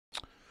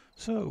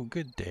So,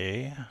 good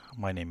day.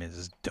 My name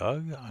is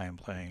Doug. I am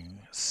playing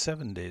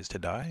 7 Days to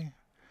Die,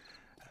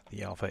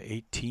 the Alpha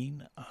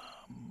 18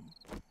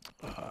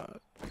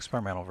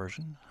 experimental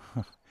version.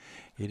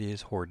 It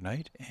is Horde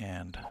Night,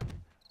 and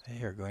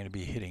they are going to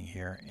be hitting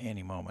here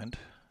any moment.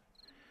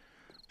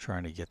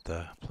 Trying to get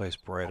the place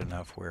bright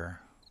enough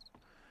where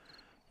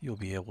you'll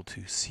be able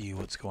to see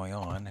what's going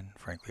on, and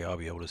frankly, I'll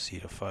be able to see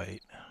the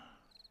fight.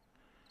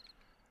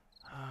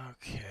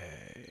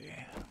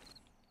 Okay.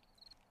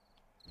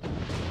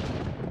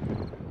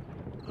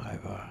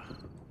 I've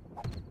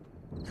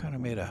kind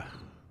of made a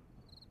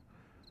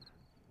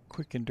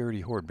quick and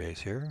dirty Horde base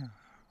here,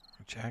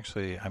 which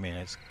actually, I mean,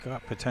 it's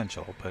got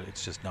potential, but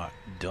it's just not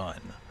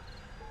done.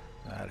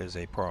 That is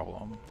a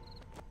problem.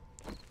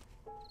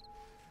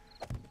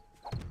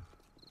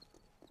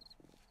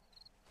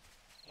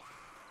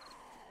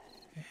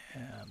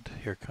 And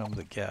here come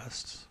the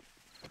guests.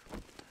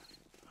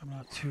 I'm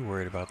not too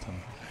worried about them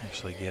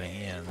actually getting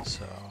in,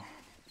 so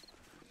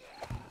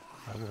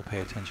I will pay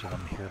attention to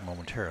them here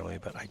momentarily,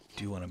 but I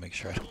do want to make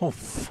sure I don't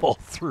fall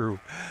through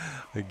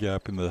a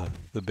gap in the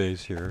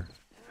base here.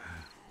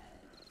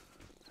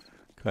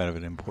 Kind of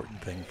an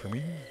important thing for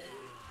me.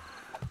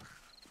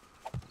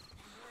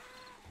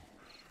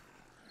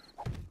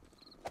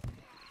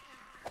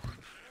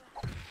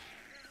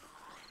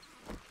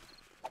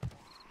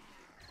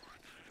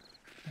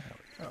 There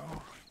we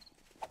go.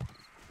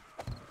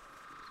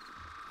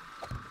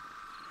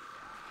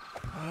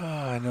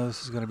 I know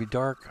this is going to be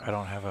dark. I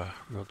don't have a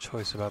real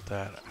choice about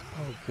that.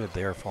 Oh, good.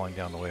 They are falling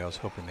down the way I was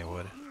hoping they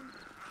would.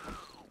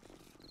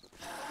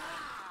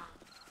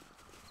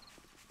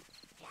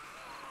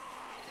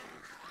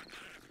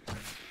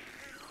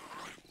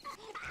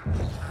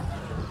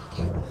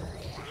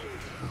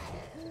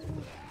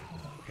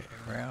 Okay,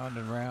 round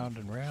and round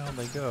and round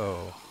they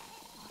go.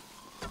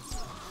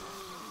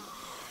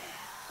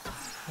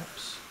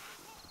 Oops.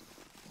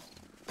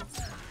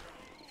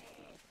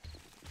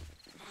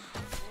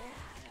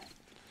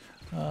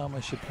 I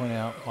should point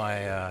out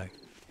my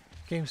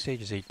game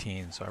stage is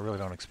 18, so I really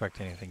don't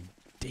expect anything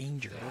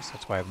dangerous.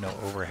 That's why I have no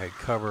overhead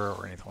cover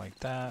or anything like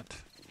that.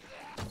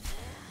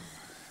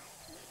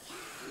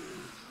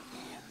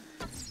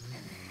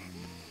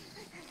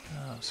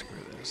 Oh, screw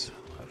this.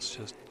 Let's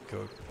just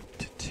go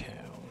to town.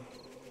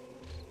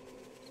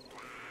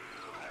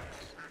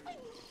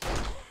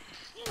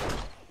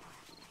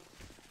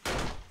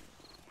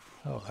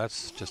 Oh,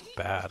 that's just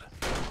bad.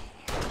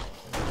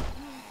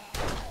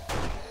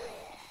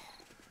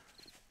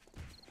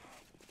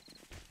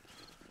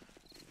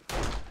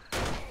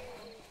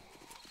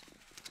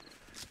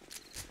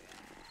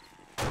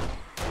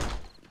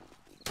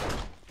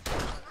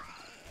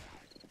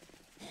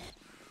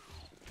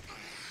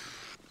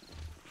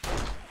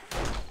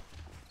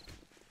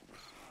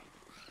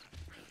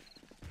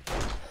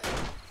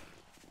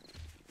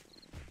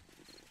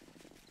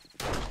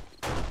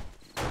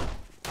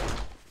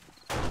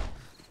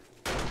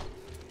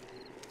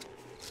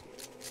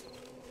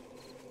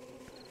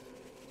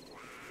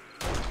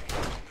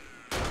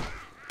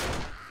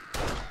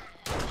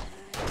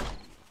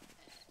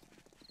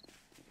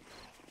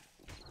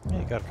 Yeah,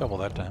 you got a couple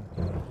that time.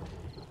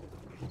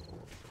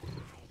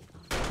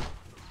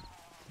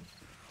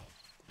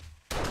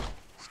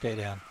 Stay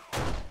down.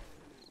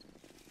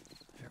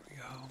 There we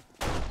go.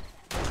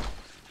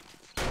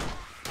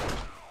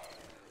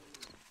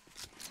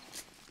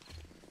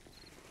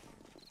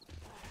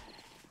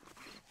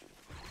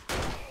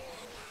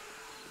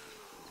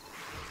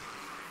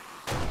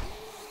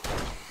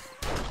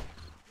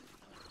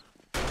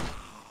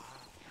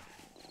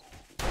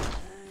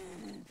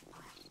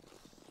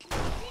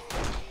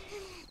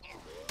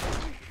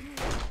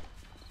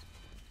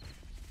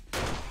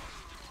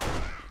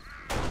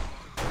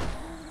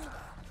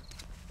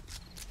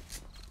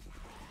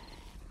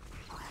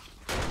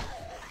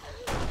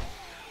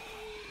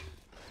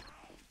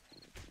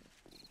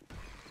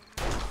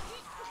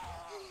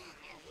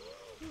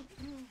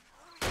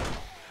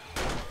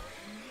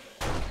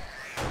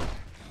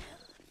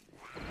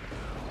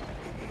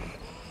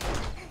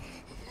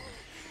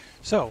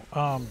 So,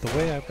 the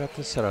way I've got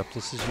this set up,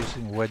 this is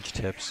using wedge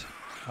tips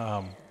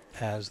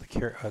as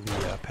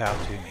the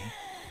path to me.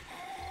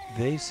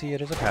 They see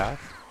it as a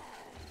path,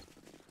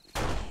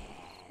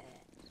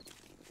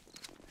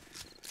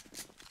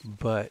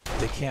 but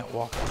they can't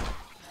walk on it.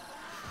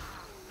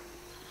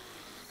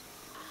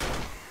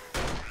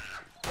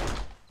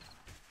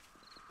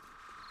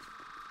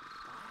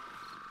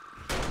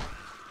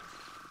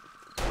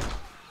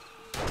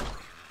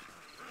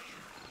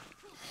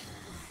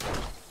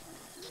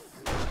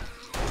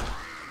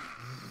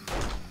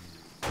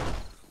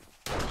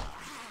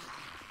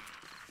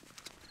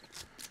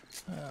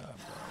 I'm going to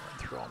run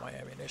through all my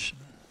ammunition.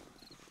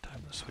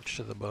 Time to switch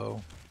to the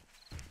bow.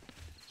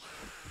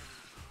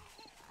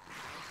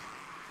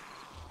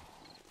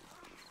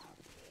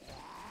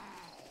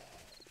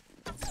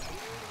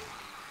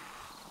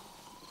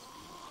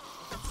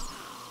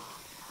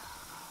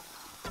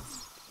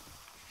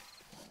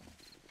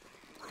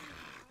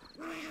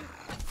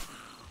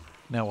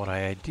 Now what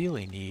I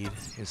ideally need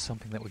is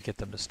something that would get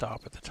them to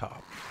stop at the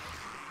top.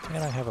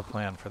 And I have a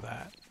plan for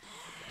that.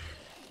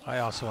 I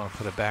also want to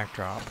put a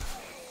backdrop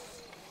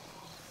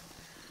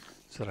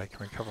so that I can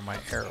recover my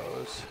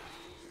arrows.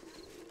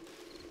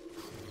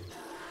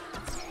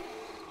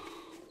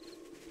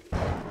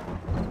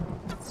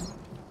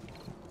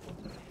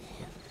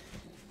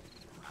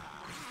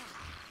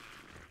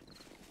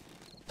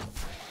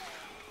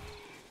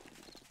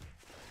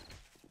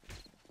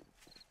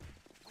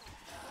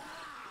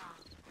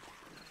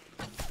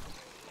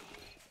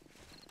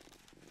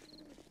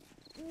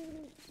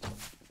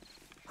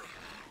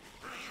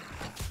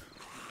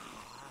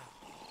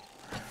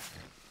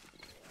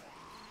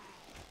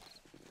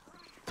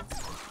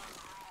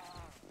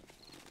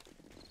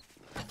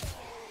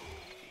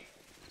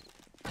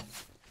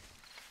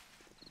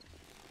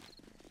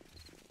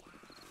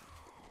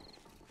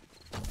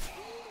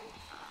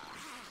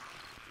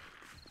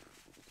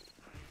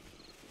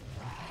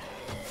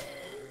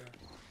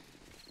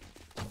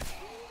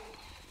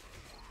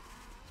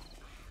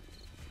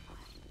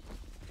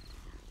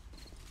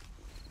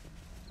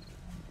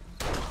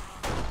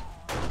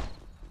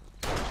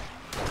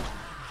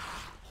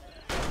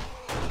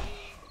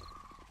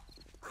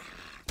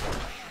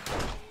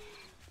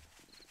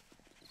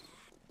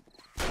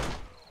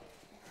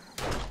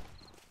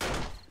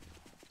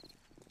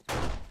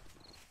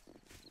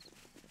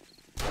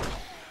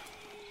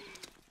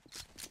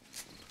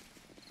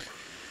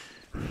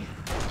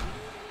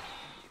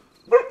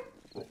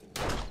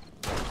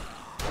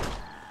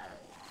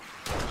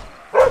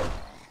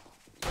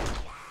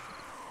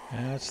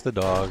 That's the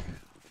dog.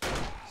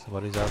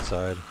 Somebody's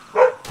outside.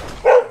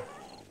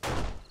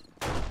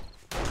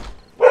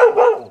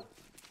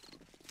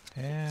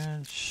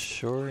 And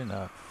sure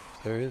enough,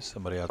 there is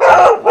somebody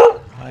outside.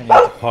 I need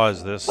to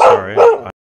pause this, sorry.